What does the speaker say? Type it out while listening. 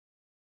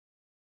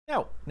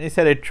Now, they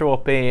said I'd throw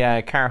up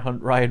a Car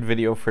Hunt Riot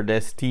video for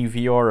this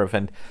TVR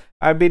event.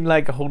 I've been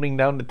like holding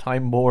down the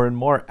time more and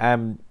more.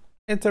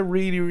 It's a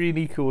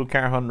really cool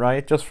Car Hunt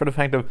Riot, just for the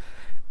fact of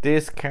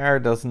this car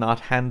does not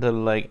handle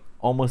like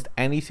almost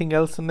anything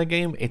else in the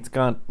game. It's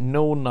got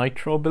no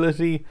nitro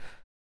ability,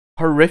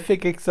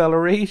 horrific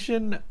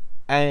acceleration,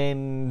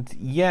 and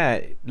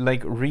yeah,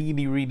 like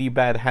really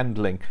bad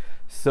handling.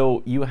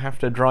 So you have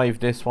to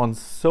drive this one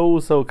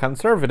so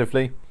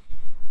conservatively.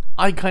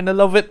 I kind of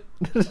love it.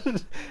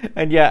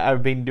 And yeah,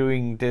 I've been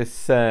doing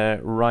this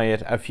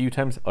Riot a few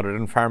times other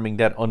than farming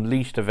that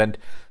Unleashed event.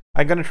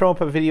 I'm going to throw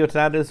up a video to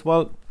that as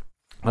well.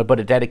 I'll put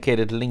a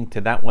dedicated link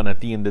to that one at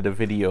the end of the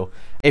video.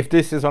 If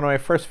this is one of my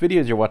first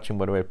videos you're watching,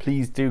 by the way,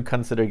 please do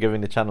consider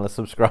giving the channel a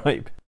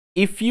subscribe.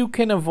 If you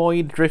can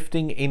avoid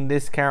drifting in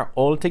this car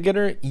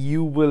altogether,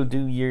 you will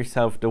do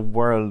yourself the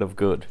world of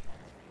good,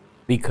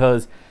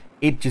 because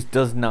it just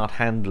does not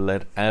handle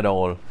it at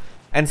all.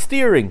 And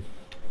steering,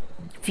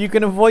 if you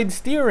can avoid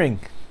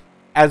steering,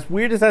 as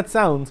weird as that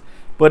sounds,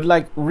 but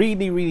like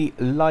really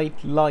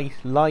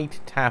light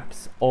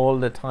taps all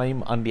the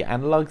time on the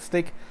analog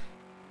stick.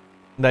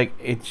 Like,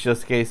 it's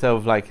just a case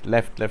of like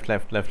left,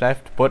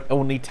 but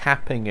only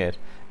tapping it.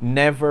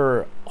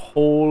 Never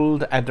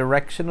hold a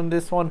direction on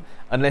this one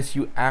unless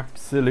you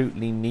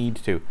absolutely need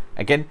to.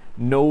 Again,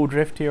 no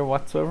drift here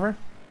whatsoever.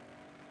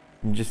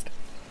 Just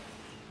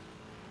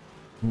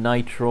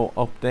nitro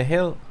up the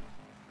hill.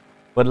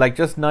 But like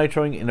just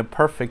nitroing in a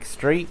perfect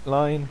straight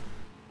line.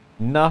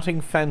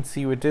 Nothing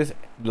fancy with this.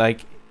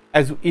 Like,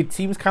 as it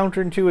seems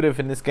counterintuitive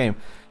in this game.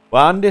 But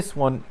on this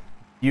one,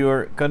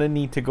 you're gonna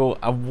need to go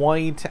a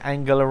wide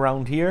angle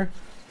around here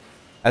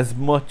as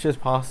much as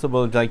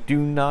possible. Like, do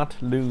not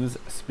lose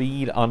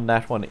speed on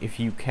that one if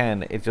you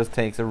can. It just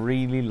takes a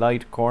really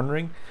light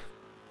cornering.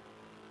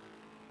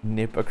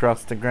 Nip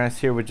across the grass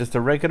here with just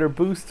a regular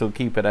boost to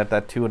keep it at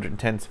that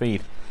 210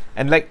 speed.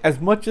 And like, as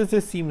much as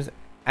this seems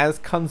as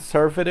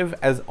conservative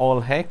as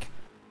all heck,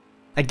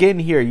 again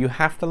here you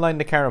have to line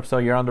the car up so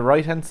you're on the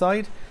right hand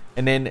side,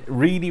 and then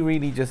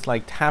really just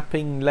like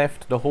tapping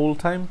left the whole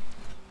time.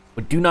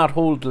 But do not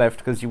hold left,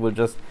 because you will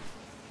just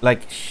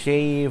like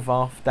shave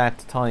off that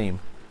time.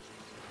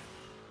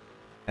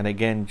 And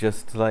again,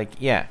 just like,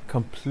 yeah,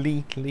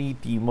 completely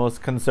the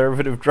most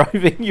conservative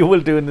driving you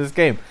will do in this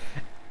game.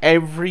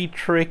 Every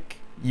trick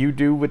you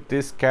do with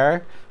this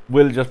car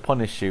will just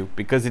punish you,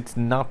 because it's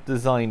not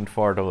designed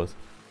for those.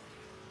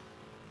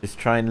 Just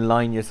try and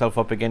line yourself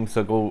up again.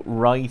 So go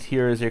right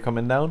here as you're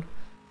coming down,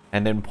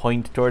 and then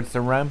point towards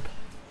the ramp.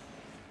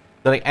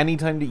 So like,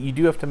 anytime that you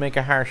do have to make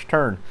a harsh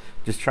turn,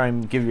 just try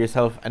and give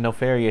yourself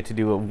enough area to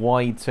do a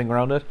wide swing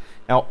around it.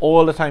 Now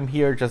all the time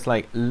here, just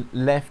like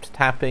left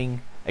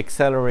tapping,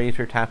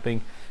 accelerator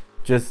tapping,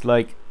 just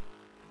like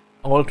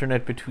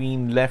alternate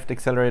between left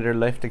accelerator,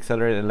 left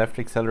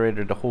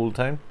accelerator the whole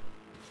time.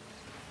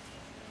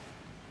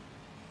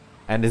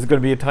 And there's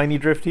going to be a tiny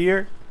drift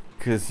here,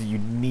 because you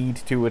need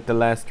to with the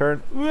last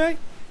turn. Right.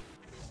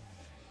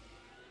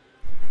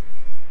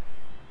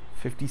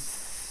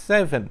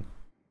 57.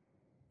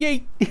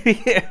 Yay!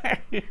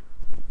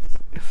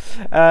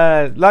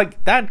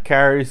 Like, that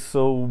car is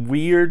so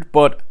weird,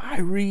 but I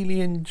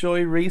really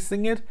enjoy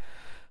racing it.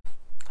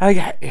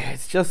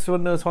 It's just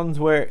one of those ones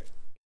where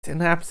it's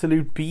an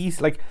absolute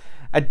beast. Like,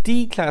 a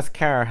D-class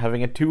car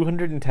having a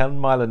 210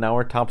 mile an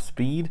hour top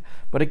speed,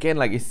 but again,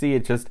 like you see,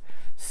 it just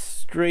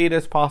straight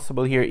as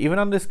possible here. Even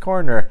on this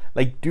corner,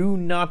 like, do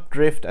not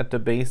drift at the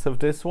base of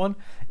this one.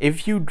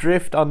 If you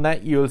drift on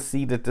that, you'll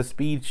see that the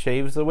speed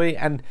shaves away.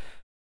 And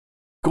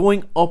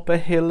going up a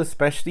hill,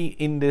 especially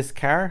in this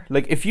car,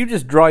 like if you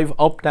just drive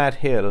up that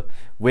hill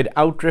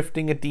without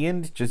drifting at the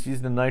end, just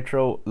use the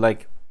nitro,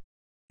 like,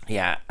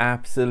 yeah,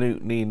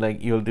 absolutely,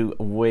 like, you'll do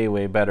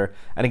way better.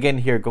 And again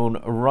here,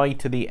 going right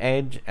to the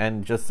edge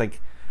and just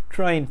like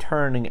try and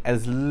turning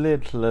as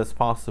little as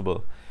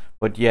possible.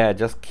 But yeah,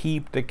 just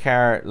keep the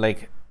car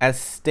like as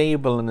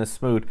stable and as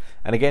smooth.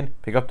 And again,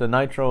 pick up the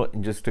nitro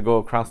and just to go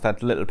across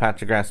that little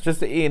patch of grass,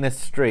 just in a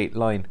straight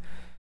line.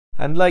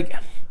 And like,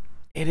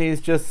 it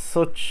is just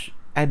such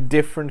a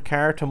different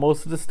car to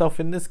most of the stuff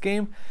in this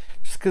game,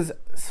 just because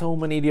so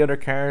many of the other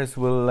cars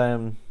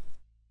will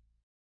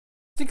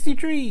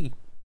 63.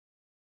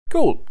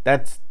 Cool,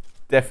 that's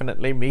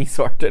definitely me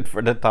sorted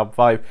for the top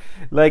 5.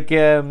 Like,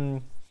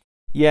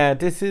 yeah,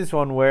 this is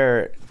one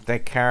where the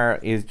car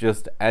is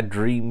just a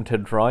dream to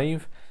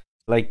drive.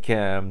 Like,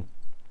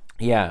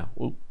 yeah,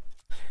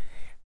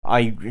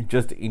 I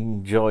just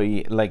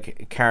enjoy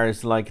like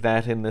cars like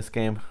that in this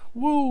game.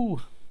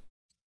 Woo!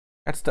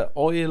 That's the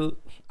Owl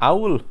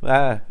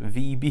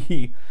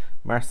VB,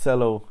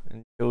 Marcelo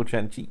and Joe.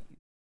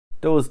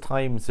 Those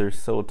times are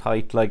so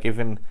tight, like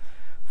even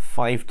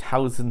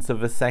 0.005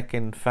 of a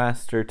second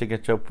faster to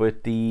catch up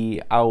with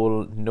the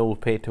Owl no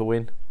pay to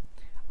win.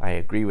 I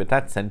agree with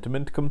that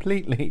sentiment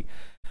completely.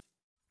 There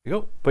you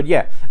go. But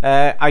yeah,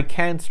 I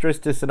can't stress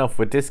this enough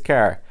with this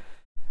car.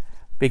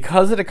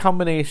 Because of the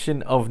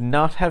combination of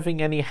not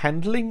having any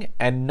handling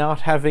and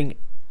not having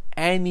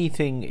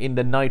anything in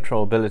the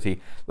nitro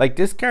ability. Like,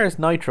 this car's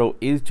nitro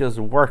is just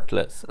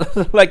worthless.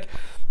 Like,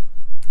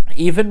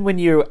 even when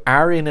you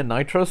are in a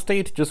nitro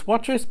state, just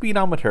watch your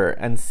speedometer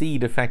and see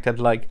the fact that,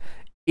 like,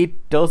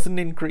 it doesn't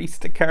increase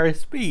the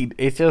car's speed.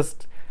 It's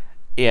just,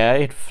 yeah,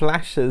 it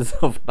flashes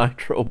of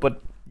nitro,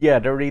 but yeah,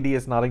 there really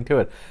is nothing to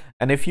it.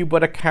 And if you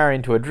put a car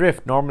into a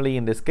drift, normally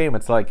in this game,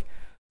 it's like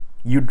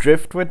you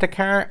drift with the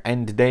car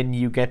and then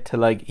you get to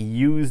like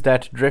use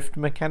that drift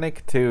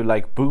mechanic to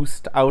like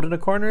boost out of the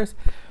corners.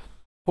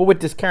 But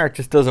with this car, it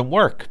just doesn't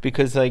work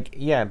because, like,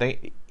 yeah,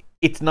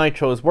 its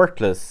nitro is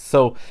worthless.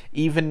 So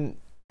even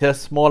the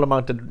small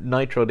amount of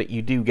nitro that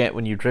you do get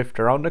when you drift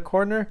around the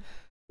corner,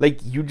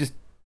 like,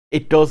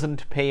 it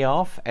doesn't pay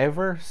off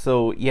ever.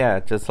 So yeah,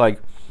 just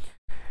like,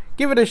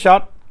 give it a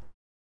shot.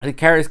 The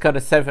car's got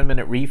a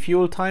 7-minute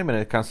refuel time and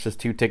it costs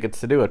just 2 tickets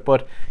to do it.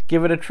 But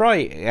give it a try.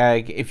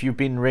 If you've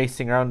been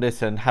racing around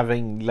this and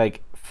having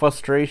like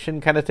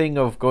frustration kind of thing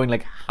of going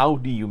like, how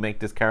do you make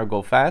this car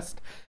go fast?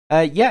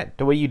 Yeah,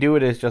 the way you do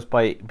it is just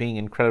by being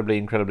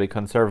incredibly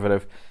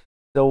conservative.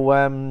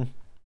 So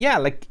yeah,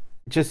 like,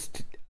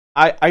 just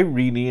I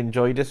really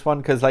enjoy this one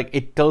because, like,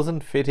 it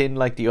doesn't fit in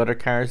like the other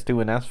cars do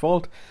in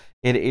Asphalt.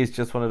 It is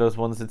just one of those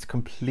ones that's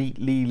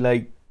completely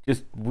like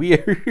just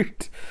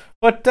weird.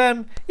 But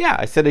yeah,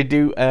 I said I'd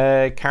do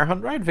a Car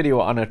Hunt Riot video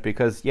on it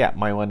because, yeah,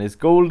 my one is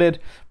golded,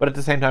 but at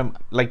the same time,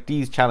 like,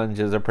 these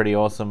challenges are pretty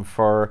awesome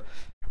for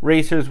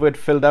racers with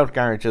filled out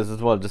garages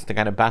as well, just to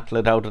kind of battle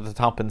it out at the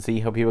top and see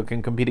how people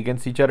can compete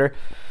against each other.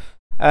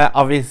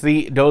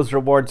 Obviously, those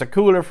rewards are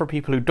cooler for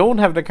people who don't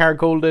have the car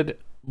golded,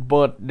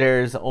 but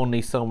there's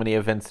only so many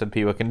events that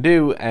people can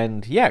do.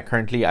 And yeah,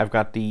 currently I've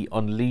got the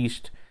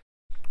Unleashed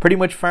pretty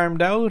much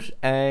farmed out,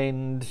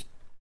 and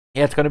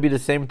yeah, it's going to be the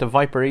same with the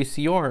Viper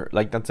ACR.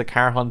 Like, that's a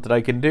car hunt that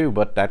I can do,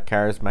 but that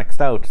car is maxed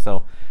out.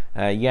 So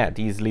yeah,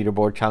 these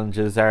leaderboard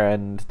challenges are,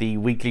 and the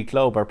weekly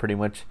club are pretty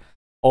much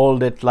all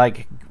that,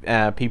 like,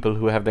 people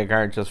who have their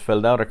car just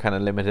filled out are kind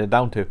of limited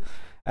down to.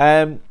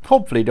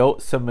 Hopefully though,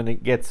 someone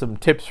gets some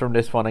tips from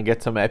this one and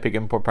get some epic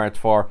import parts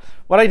for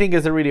what I think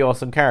is a really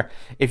awesome car.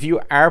 If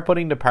you are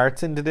putting the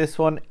parts into this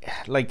one,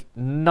 like,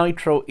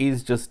 nitro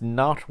is just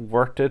not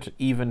worth it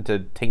even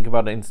to think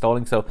about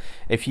installing. So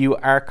if you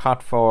are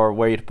caught for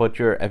where to put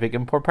your epic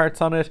import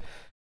parts on it,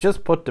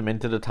 just put them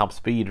into the top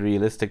speed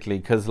realistically,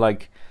 because,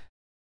 like,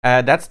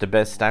 that's the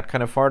best stat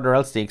kind of for it, or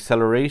else the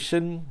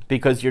acceleration,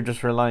 because you're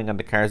just relying on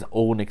the car's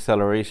own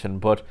acceleration.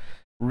 But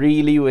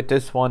really, with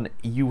this one,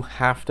 you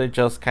have to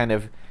just kind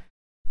of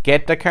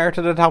get the car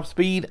to the top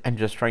speed and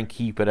just try and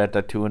keep it at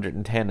that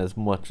 210 as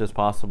much as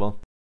possible.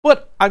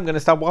 But I'm going to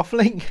stop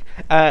waffling.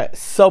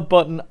 Sub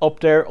button up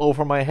there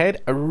over my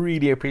head. I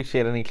really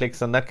appreciate any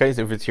clicks on that, guys.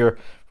 If it's your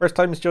first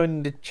time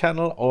joining the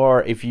channel,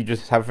 or if you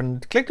just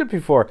haven't clicked it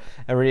before,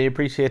 I really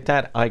appreciate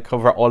that. I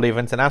cover all the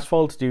events in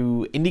Asphalt,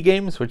 do indie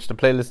games, which the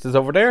playlist is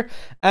over there.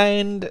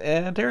 And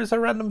there's a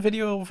random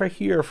video over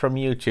here from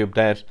YouTube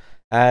that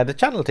the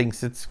channel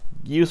thinks it's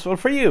useful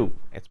for you.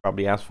 It's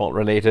probably Asphalt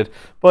related.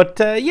 But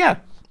yeah,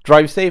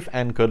 drive safe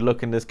and good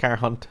luck in this car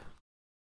hunt.